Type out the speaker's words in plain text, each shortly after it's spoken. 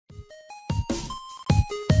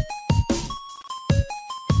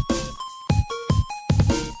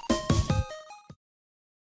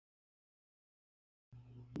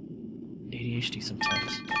ADHD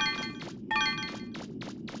sometimes.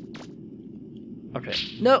 Okay.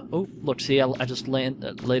 No! Oh, look, see, I just laid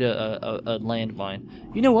a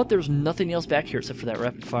landmine. You know what? There's nothing else back here except for that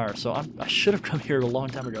rapid fire, so I should have come here a long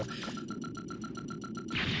time ago.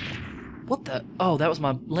 What the? Oh, that was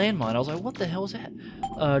my landmine. I was like, what the hell is that?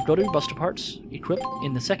 Go to Buster Parts, equip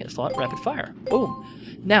in the second slot, rapid fire.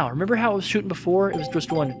 Boom. Now, remember how I was shooting before? It was just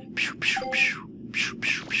going pew, pew, pew, pew,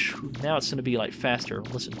 pew, pew. Now it's going to be like faster.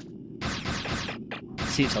 Listen.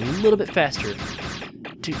 See, it's a little bit faster.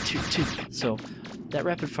 Toot, toot, toot. So that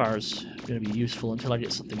rapid fire is going to be useful until I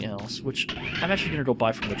get something else, which I'm actually going to go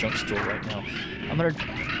buy from the junk store right now. I'm going to...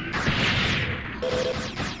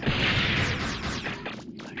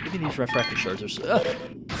 Give me these refractor shards.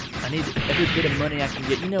 I need every bit of money I can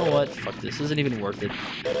get. You know what? Fuck this. This isn't even worth it.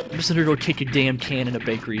 I'm just gonna go kick a damn can in a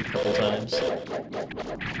bakery a couple times.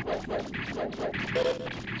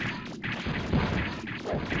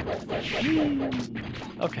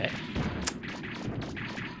 Okay.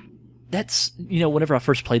 That's, you know, whenever I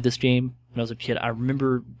first played this game, when I was a kid, I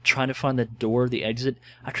remember trying to find the door, the exit.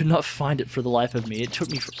 I could not find it for the life of me. It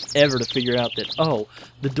took me forever to figure out that, oh,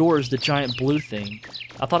 the door is the giant blue thing.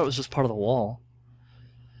 I thought it was just part of the wall.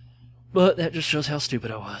 But that just shows how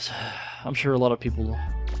stupid I was. I'm sure a lot of people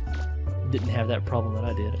didn't have that problem that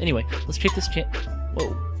I did. Anyway, let's kick this can...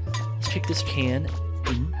 Whoa. Let's kick this can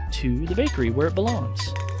into the bakery where it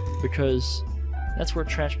belongs. Because that's where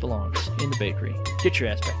trash belongs, in the bakery. Get your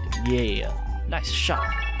ass back there. Yeah. Nice shot.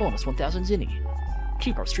 Bonus 1,000 zinni.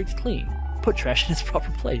 Keep our streets clean. Put trash in its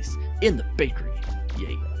proper place. In the bakery.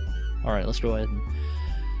 Yeah. Alright, let's go ahead and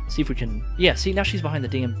see if we can... Yeah, see, now she's behind the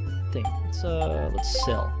damn thing. Let's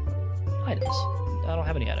sell. Items. I don't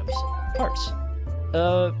have any items. Parts.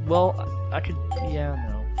 Well, I could... Yeah,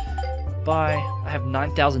 no. Buy... I have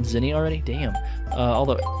 9,000 zinni already? Damn. All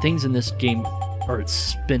the things in this game are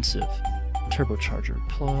expensive. Turbocharger.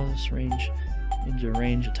 Plus range... Ninja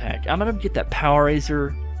range attack. I'm gonna get that Power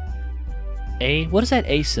Razor A. What is that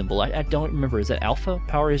A symbol? I don't remember. Is that Alpha?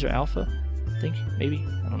 Power Razor Alpha? I think? Maybe?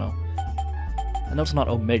 I don't know. I know it's not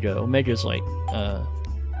Omega. Omega's like,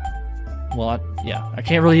 well, yeah. I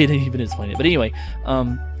can't really even explain it. But anyway,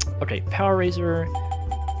 okay. Power Razor.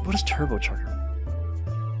 What is Turbocharger?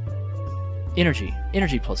 Energy.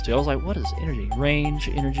 Energy plus 2. I was like, what is energy? Range,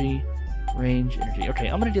 energy, range, energy. Okay,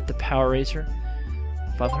 I'm gonna get the Power Razor.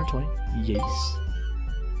 520. Yes.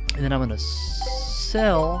 And then I'm gonna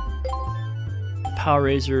sell Power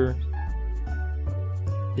Razor,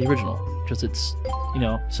 the original, because it's, you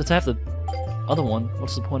know, since I have the other one,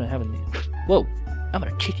 what's the point of having the... Whoa! I'm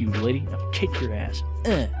gonna kick you, lady. I'm gonna kick your ass.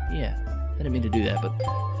 Yeah. I didn't mean to do that, but...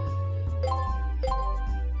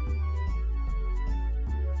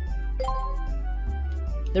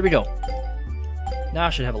 There we go. Now I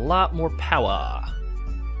should have a lot more power.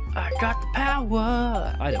 I got the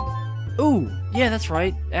power! Item. Ooh, yeah, that's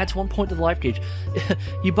right. Adds 1 point to the life gauge.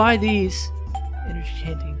 You buy these. Energy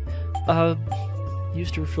canteen.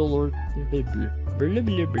 Used to refill or...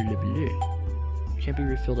 Can't be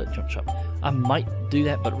refilled at junk shop. I might do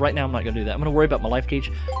that, but right now I'm not going to do that. I'm going to worry about my life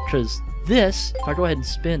gauge, because this, if I go ahead and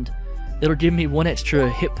spend, it'll give me 1 extra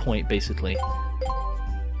hit point, basically.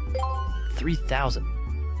 3,000.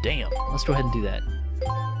 Damn. Let's go ahead and do that.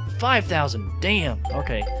 5,000. Damn.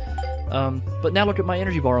 Okay. But now look at my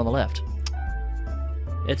energy bar on the left.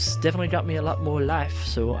 It's definitely got me a lot more life,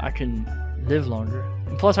 so I can live longer.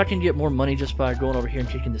 And plus, I can get more money just by going over here and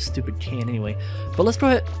kicking this stupid can anyway. But let's go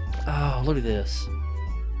ahead... Oh, look at this.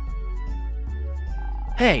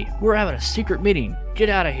 Hey, we're having a secret meeting. Get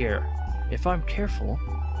out of here. If I'm careful,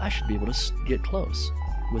 I should be able to get close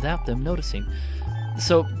without them noticing.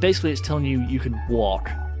 So basically, it's telling you you can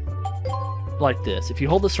walk like this. If you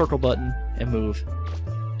hold the circle button and move,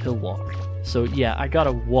 he'll walk. So yeah, I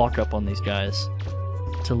gotta walk up on these guys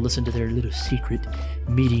to listen to their little secret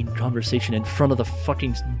meeting conversation in front of the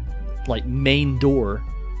fucking, like, main door,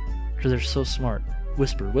 because they're so smart.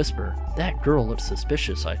 Whisper, whisper. That girl looks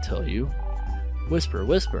suspicious, I tell you. Whisper,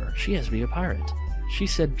 whisper. She has to be a pirate. She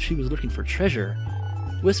said she was looking for treasure.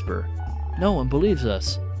 Whisper. No one believes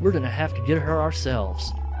us. We're gonna have to get her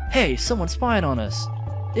ourselves. Hey, someone's spying on us.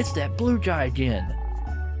 It's that blue guy again.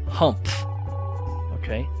 Humph.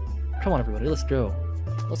 Okay. Come on, everybody, let's go.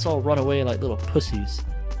 Let's all run away like little pussies.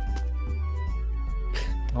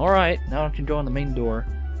 Alright, now I can go on the main door.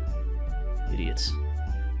 Idiots.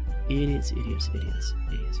 Idiots, idiots, idiots,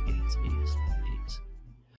 idiots, idiots, idiots, idiots.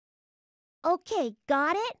 Okay,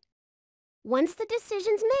 got it? Once the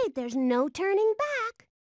decision's made, there's no turning back.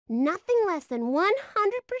 Nothing less than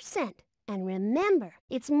 100%. And remember,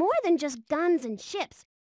 it's more than just guns and ships.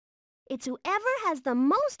 It's whoever has the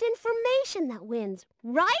most information that wins,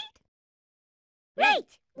 right?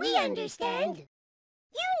 Right, we understand.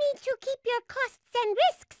 You need to keep your costs and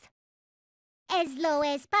risks as low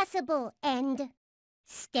as possible and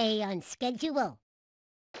stay on schedule.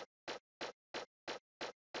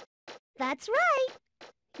 That's right.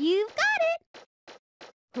 You've got it.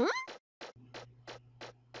 Huh?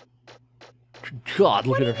 God,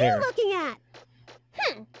 look at her hair. What are you looking at?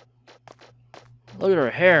 Look at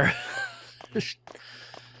her hair.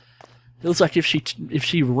 It looks like if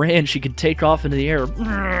she ran, she could take off into the air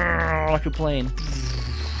like a plane.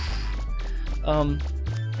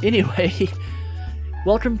 Anyway,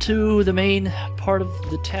 welcome to the main part of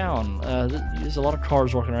the town. There's a lot of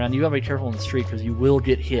cars walking around. You gotta be careful on the street because you will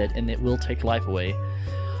get hit and it will take life away.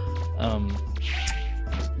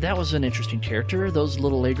 That was an interesting character. Those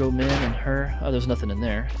little Lego men and her. Oh, there's nothing in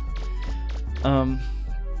there.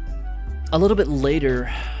 A little bit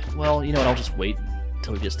later, well, you know what, I'll just wait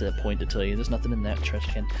until it gets to that point to tell you. There's nothing in that trash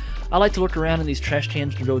can. I like to look around in these trash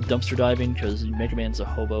cans to go dumpster diving because Mega Man's a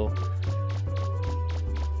hobo.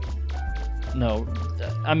 No,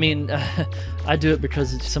 I mean, I do it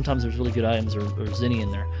because sometimes there's really good items or Zenny in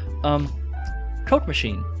there. Coke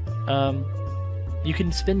machine. You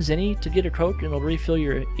can spin Zenny to get a Coke and it'll refill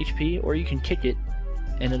your HP, or you can kick it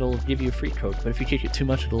and it'll give you a free Coke, but if you kick it too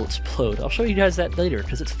much it'll explode. I'll show you guys that later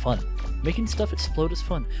because it's fun. Making stuff explode is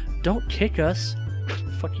fun. Don't kick us.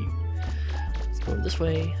 Fuck you. Let's go this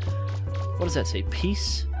way. What does that say?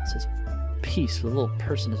 Peace? It says peace. The little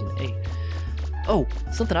person is an A. Oh,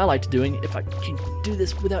 something I like to doing, if I can do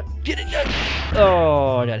this without getting that.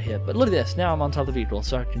 Oh, I got hit. But look at this. Now I'm on top of the vehicle,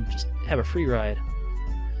 so I can just have a free ride.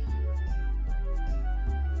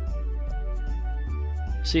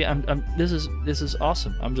 See, this is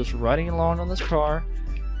awesome. I'm just riding along on this car.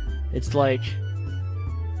 It's like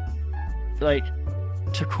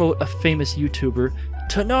to quote a famous YouTuber,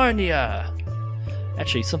 to Narnia.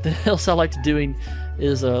 Actually, something else I like to doing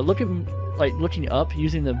is looking up,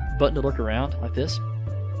 using the button to look around like this,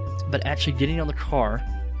 but actually getting on the car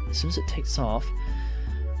as soon as it takes off,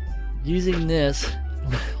 using this.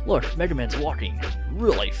 Look, Mega Man's walking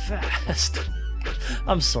really fast.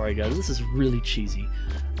 I'm sorry guys, this is really cheesy.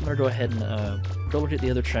 I'm gonna go ahead and go look at the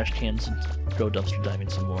other trash cans and go dumpster diving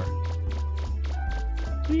some more.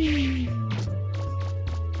 Whee!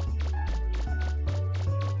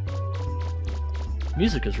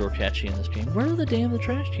 Music is real catchy in this game. Where are the damn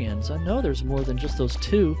trash cans? I know there's more than just those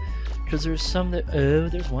two, because there's some that... Oh,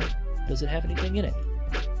 there's one. Does it have anything in it?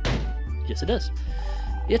 Yes, it does.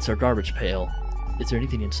 It's our garbage pail. Is there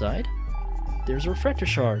anything inside? There's a refractor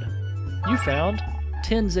shard. You found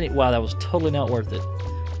 10 Zenny. Wow, that was totally not worth it.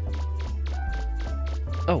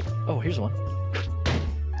 Oh, here's one.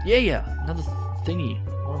 Yeah, another thingy.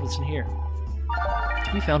 I wonder what's in here.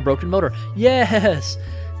 You found broken motor. Yes!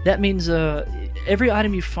 That means every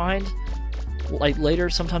item you find, like later,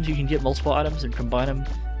 sometimes you can get multiple items and combine them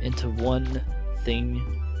into one thing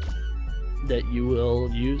that you will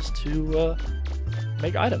use to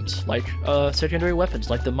make items, like secondary weapons,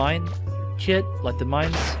 like the mine kit, like the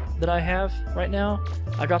mines that I have right now.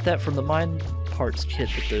 I got that from the mine parts kit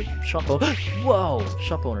that the shop owner,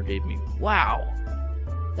 shop owner gave me. Wow,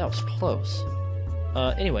 that was close.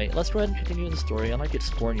 Anyway, let's go ahead and continue the story. I like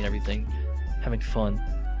exploring and everything, having fun.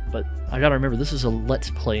 But I gotta remember, this is a let's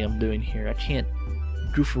play I'm doing here. I can't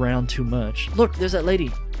goof around too much. Look, there's that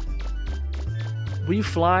lady. Will you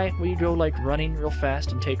fly? Will you go like running real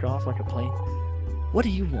fast and take off like a plane? What do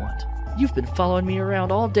you want? You've been following me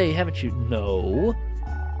around all day, haven't you? No.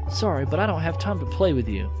 Sorry, but I don't have time to play with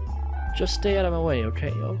you. Just stay out of my way,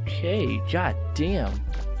 okay? Okay, god damn.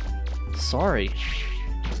 Sorry.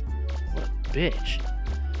 What a bitch.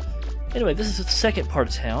 Anyway, this is the second part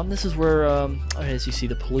of town. This is where, as you see,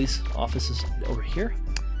 the police office is over here.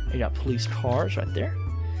 You got police cars right there.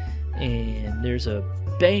 And there's a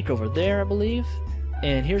bank over there, I believe.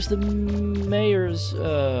 And here's the mayor's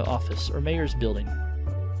office, or mayor's building.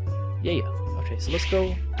 Yeah. Okay, so let's go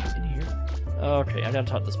in here. Okay, I gotta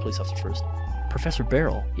talk to this police officer first. Professor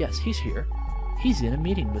Barrel. Yes, he's here. He's in a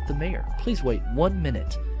meeting with the mayor. Please wait 1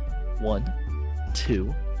 minute. 1,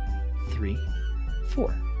 2, 3,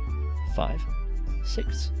 4, 5,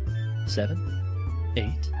 6, 7,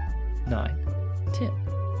 8, 9, 10.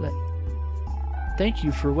 Thank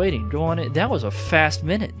you for waiting. Go on in. That was a fast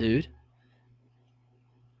minute, dude.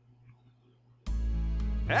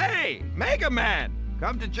 Hey, Mega Man!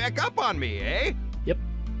 Come to check up on me, eh? Yep.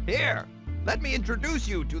 Here, let me introduce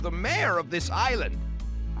you to the mayor of this island,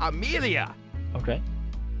 Amelia. Okay.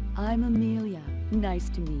 I'm Amelia. Nice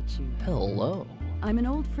to meet you. Hello. I'm an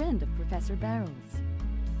old friend of Professor Barrel's.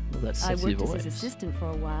 Well, that's I sexy worked voice. as his assistant for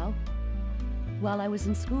a while I was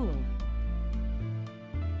in school.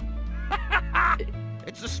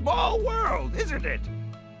 It's a small world, isn't it?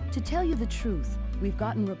 To tell you the truth, we've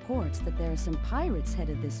gotten reports that there are some pirates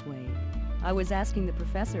headed this way. I was asking the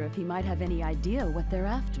professor if he might have any idea what they're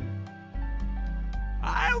after.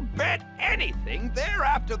 I'll bet anything they're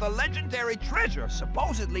after the legendary treasure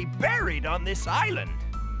supposedly buried on this island.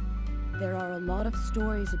 There are a lot of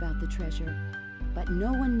stories about the treasure, but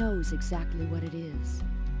no one knows exactly what it is.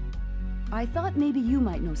 I thought maybe you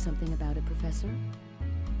might know something about it, Professor.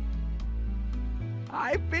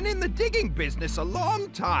 I've been in the digging business a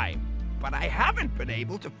long time, but I haven't been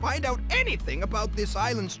able to find out anything about this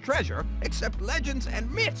island's treasure except legends and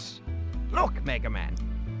myths. Look, Megaman,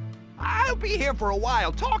 I'll be here for a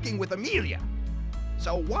while talking with Amelia.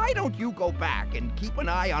 So why don't you go back and keep an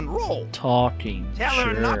eye on Roll? Talking. Tell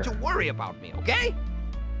her sure. not to worry about me, okay?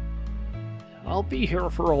 I'll be here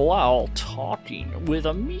for a while talking with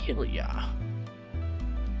Amelia.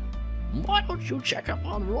 Why don't you check up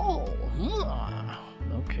on Roll?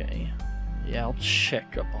 Okay. Yeah, I'll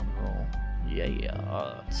check up on Roll.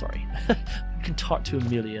 Yeah. Sorry. You can talk to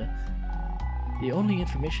Amelia. The only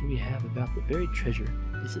information we have about the buried treasure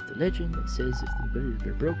is that the legend that says if the buried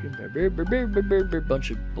are broken,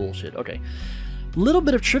 bunch of bullshit. Okay. Little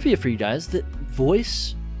bit of trivia for you guys. The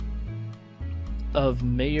voice of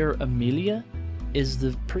Mayor Amelia is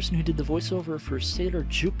the person who did the voiceover for Sailor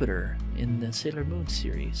Jupiter in the Sailor Moon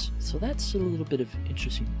series. So that's a little bit of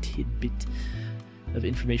interesting tidbit of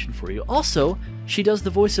information for you. Also, she does the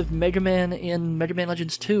voice of Megaman in Megaman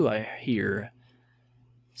Legends 2, I hear.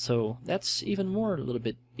 So that's even more a little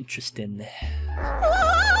bit interesting.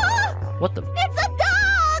 What the? It's a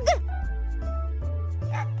dog!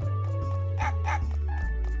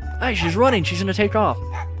 Hey, she's running. She's gonna take off.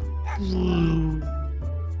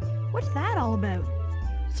 What's that all about?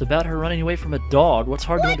 It's about her running away from a dog. What's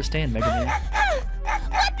hard to understand, Megaman?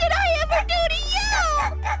 What did I ever do to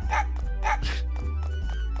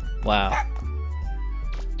you? Wow.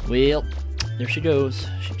 Well, there she goes.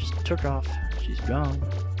 She just took off. She's gone.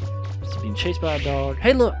 She's being chased by a dog.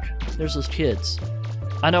 Hey, look! There's those kids.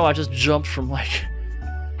 I know I just jumped from, like...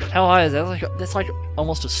 How high is that? That's like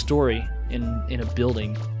almost a story in a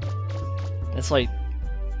building. That's like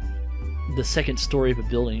the second story of a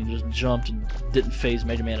building. You just jumped and didn't phase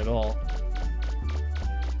Mega Man at all.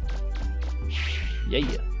 Yeah.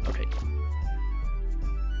 Okay.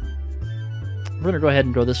 We're gonna go ahead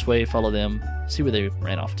and go this way, follow them, see where they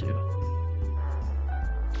ran off to.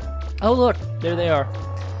 Oh look, there they are.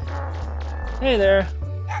 Hey there.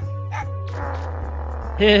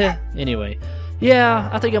 Yeah. Anyway, yeah,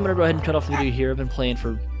 I think I'm gonna go ahead and cut off the video here. I've been playing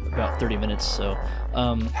for about 30 minutes, so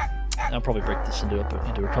I'll probably break this into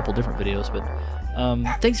a couple different videos. But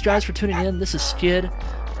thanks guys for tuning in. This is Skidd.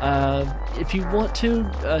 If you want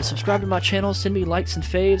to subscribe to my channel, send me likes and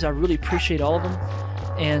faves. I really appreciate all of them.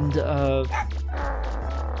 And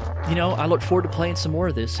you know, I look forward to playing some more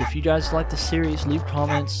of this. If you guys like the series, leave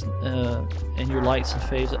comments and your likes and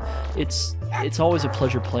faves. It's always a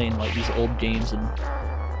pleasure playing like these old games and,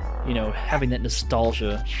 you know, having that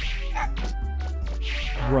nostalgia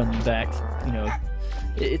run back. You know,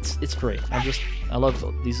 it's great. I love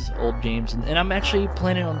these old games, and I'm actually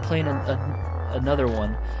planning on playing another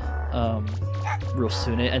one real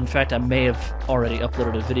soon. In fact, I may have already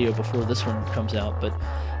uploaded a video before this one comes out. But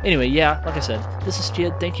anyway, yeah, like I said, this is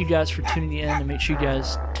Skid. Thank you guys for tuning in, and make sure you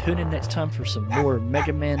guys tune in next time for some more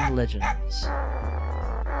Mega Man Legends.